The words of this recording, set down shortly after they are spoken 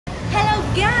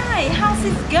guys, how's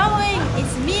it going?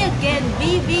 It's me again,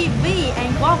 Vivi,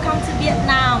 and welcome to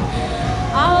Vietnam.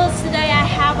 Oh, today I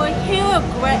have a huge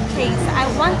great things I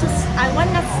want to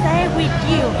share with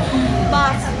you,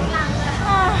 but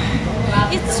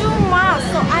it's too much,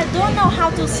 so I don't know how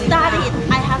to start it.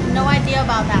 I have no idea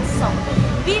about that. So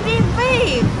Vivi,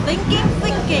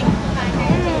 thinking.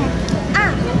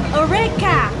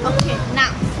 Eureka! Okay,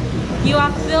 now you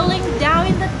are feeling down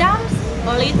in the dumps.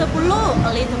 A little blue,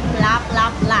 a little blah blah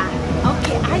blah.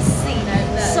 Okay, I see.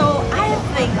 So I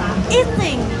think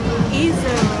eating is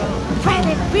a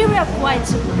very good way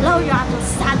to blow you out of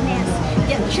sadness.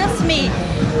 Yeah, trust me.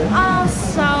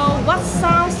 So what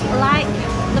sounds like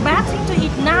the best thing to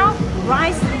eat now?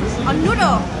 Rice or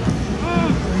noodle?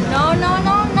 No.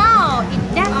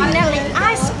 It's definitely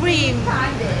ice cream.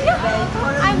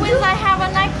 Yeah, I wish I have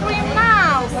an ice cream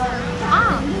now.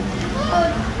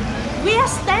 We are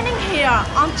standing here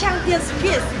on Trang Tien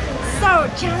Street. So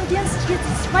Trang Tien Street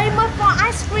is famous for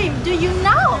ice cream. Do you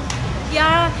know?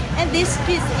 Yeah, and this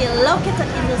street is located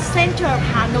in the center of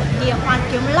Hanoi near Hoàn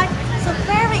Kiếm Lake. So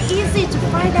very easy to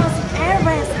find out the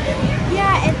address.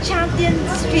 Yeah, and Trang Tien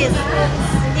Street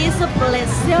is a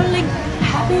place selling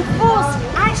happy foods,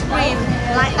 ice cream,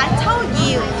 like I told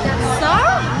you. So,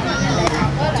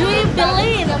 do you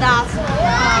believe that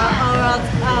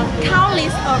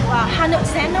countless of Hanoi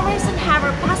generations have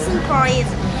a passion for it?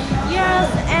 Yes,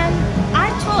 and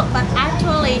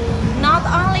actually not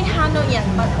only Hanoians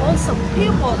but also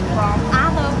people from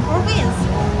other provinces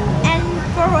and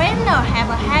foreigners have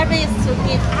a habit to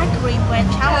eat ice cream when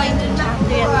traveling to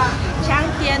Trang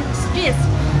Tien Street.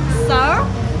 So,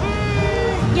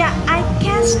 yeah, I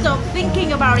can't stop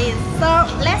thinking about it. So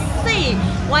let's see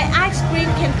why ice cream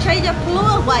can change your flu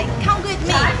away. Come with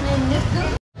me.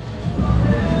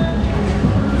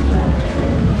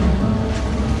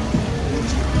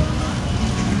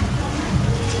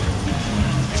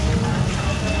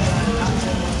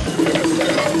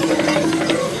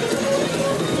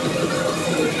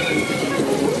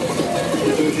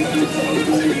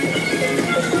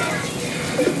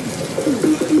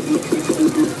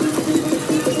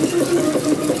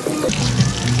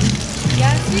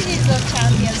 This is the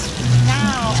Trang Tien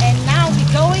now, and now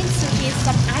we're going to eat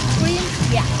some ice cream.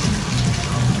 Yeah.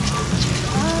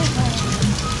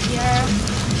 Here.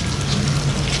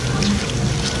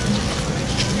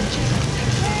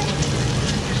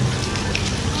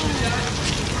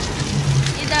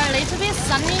 It's a little bit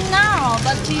sunny now,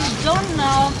 but we don't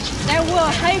know. There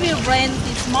was heavy rain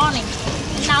this morning.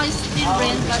 Now it's still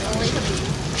rain, but a little bit.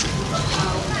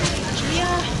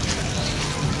 Yeah.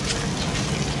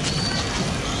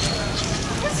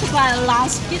 It's quite a long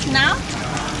skit now.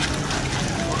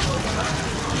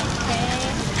 Okay.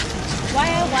 Why?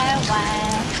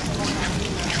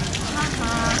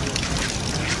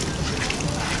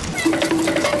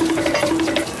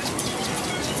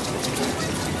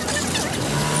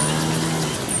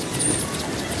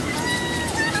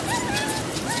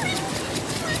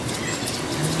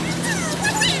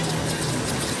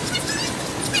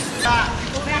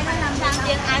 Trang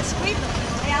Tien Ice Cream.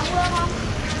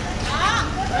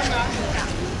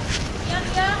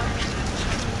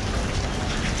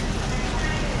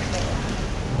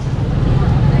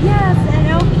 Yes, and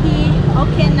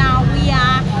okay, now we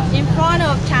are in front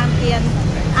of Trang Tien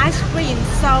Ice Cream.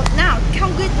 So now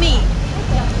come with me.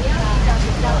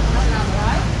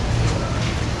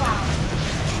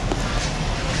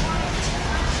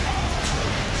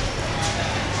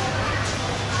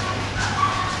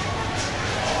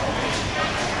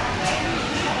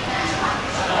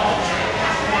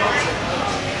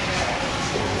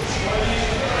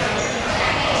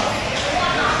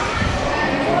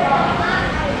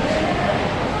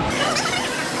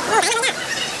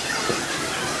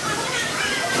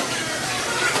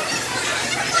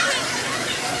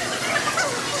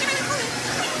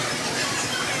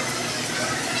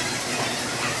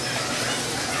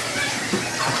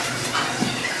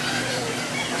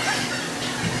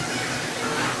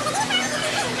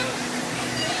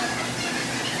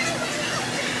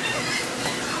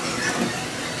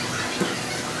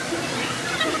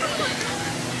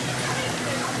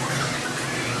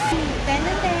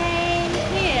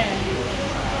 Here.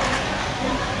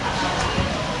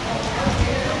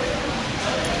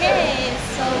 Okay,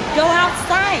 so go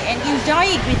outside and enjoy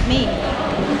it with me.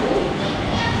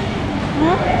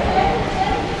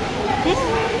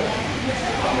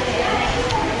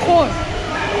 Cool.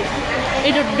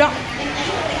 It's a dog.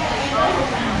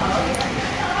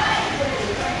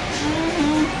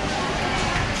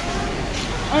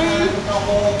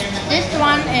 This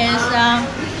one is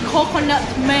coconut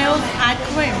milk ice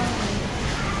cream.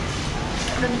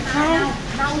 đừng khai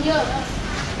rau dơ.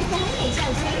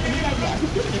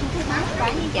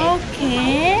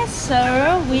 Okay,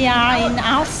 so we are in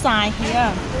outside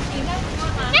here.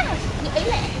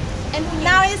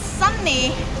 Now it's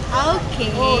sunny.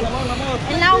 Okay.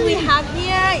 And now we have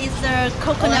here is the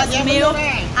coconut milk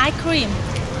ice cream.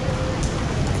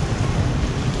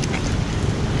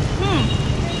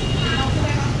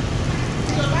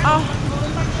 Oh,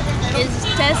 it's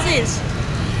tasty.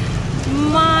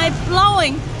 Mind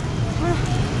blowing.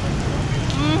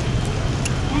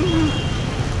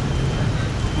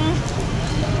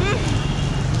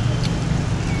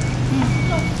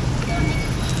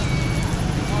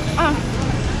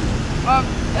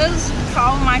 It's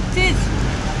called my teeth.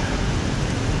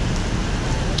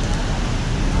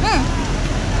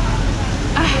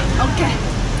 Okay,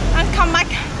 and come back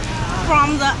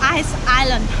from the ice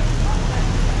island.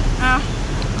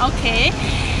 Okay,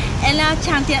 and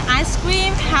Trang Tien Ice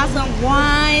Cream has a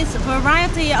wide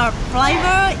variety of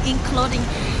flavor, including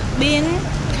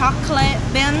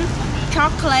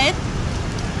chocolate,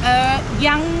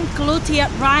 young gluten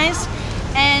rice,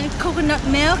 and coconut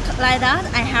milk like that.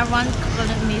 I have one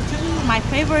coconut milk, my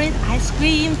favorite ice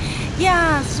cream.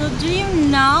 Yeah, so do you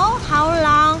know how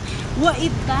long was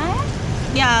it that?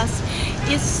 Yes,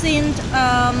 it's since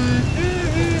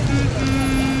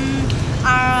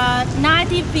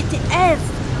 1958,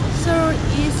 so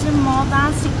it's more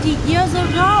than 60 years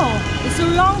ago. It's a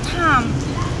long time.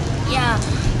 Yeah,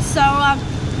 so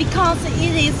because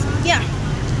it is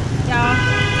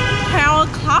 12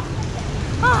 o'clock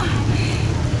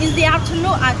in the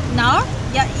afternoon. No,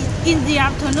 yeah, in the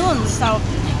afternoon. So,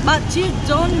 but you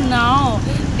don't know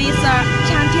this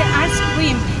Trang Tien Ice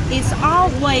Cream is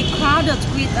always crowded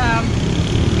with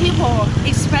people,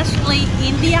 especially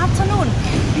in the afternoon.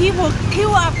 People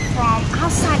queue up from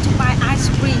outside to buy ice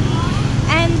cream,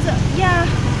 and yeah,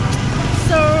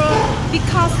 so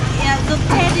because the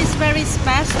taste is very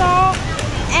special,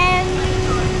 and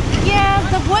yeah,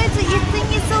 the way to eating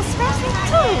is so special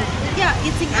too. Yeah,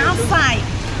 eating outside.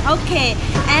 Okay,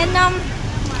 and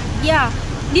yeah,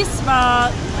 this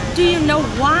do you know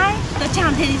why the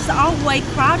Trang Tien is always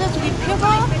crowded with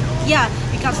people? Yeah,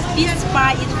 because this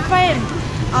bar is famous.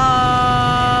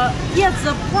 Yes,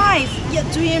 the price. Yeah,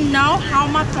 do you know how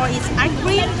much for its ice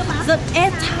cream? The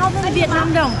 8,000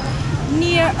 Vietnam dong,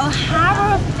 near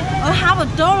half a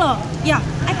dollar. Yeah,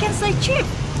 I can say cheap.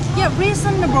 Yeah,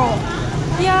 reasonable.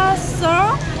 Yeah,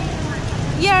 so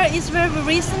yeah, it's very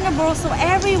reasonable, so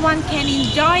everyone can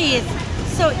enjoy it.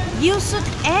 So you should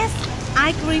add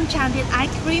ice cream, Trang Tien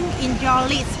Ice Cream in your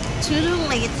list, to-do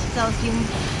list,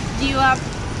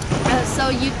 so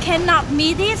you cannot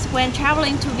miss this when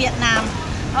traveling to Vietnam.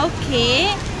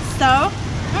 Okay, so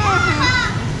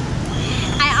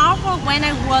I often, when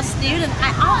I was student,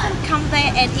 I often come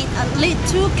there and eat at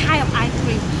least 2 kinds of ice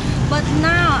cream. But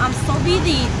now I'm so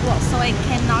busy, so I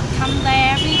cannot come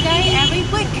there every day, every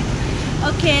week.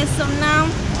 Okay, so now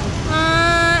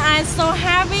I'm so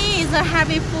happy. It's a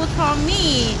happy food for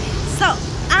me. So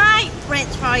I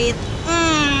rate for it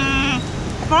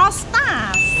 4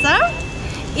 stars. So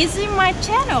it's in my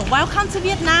channel. Welcome to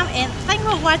Vietnam and thanks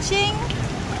for watching.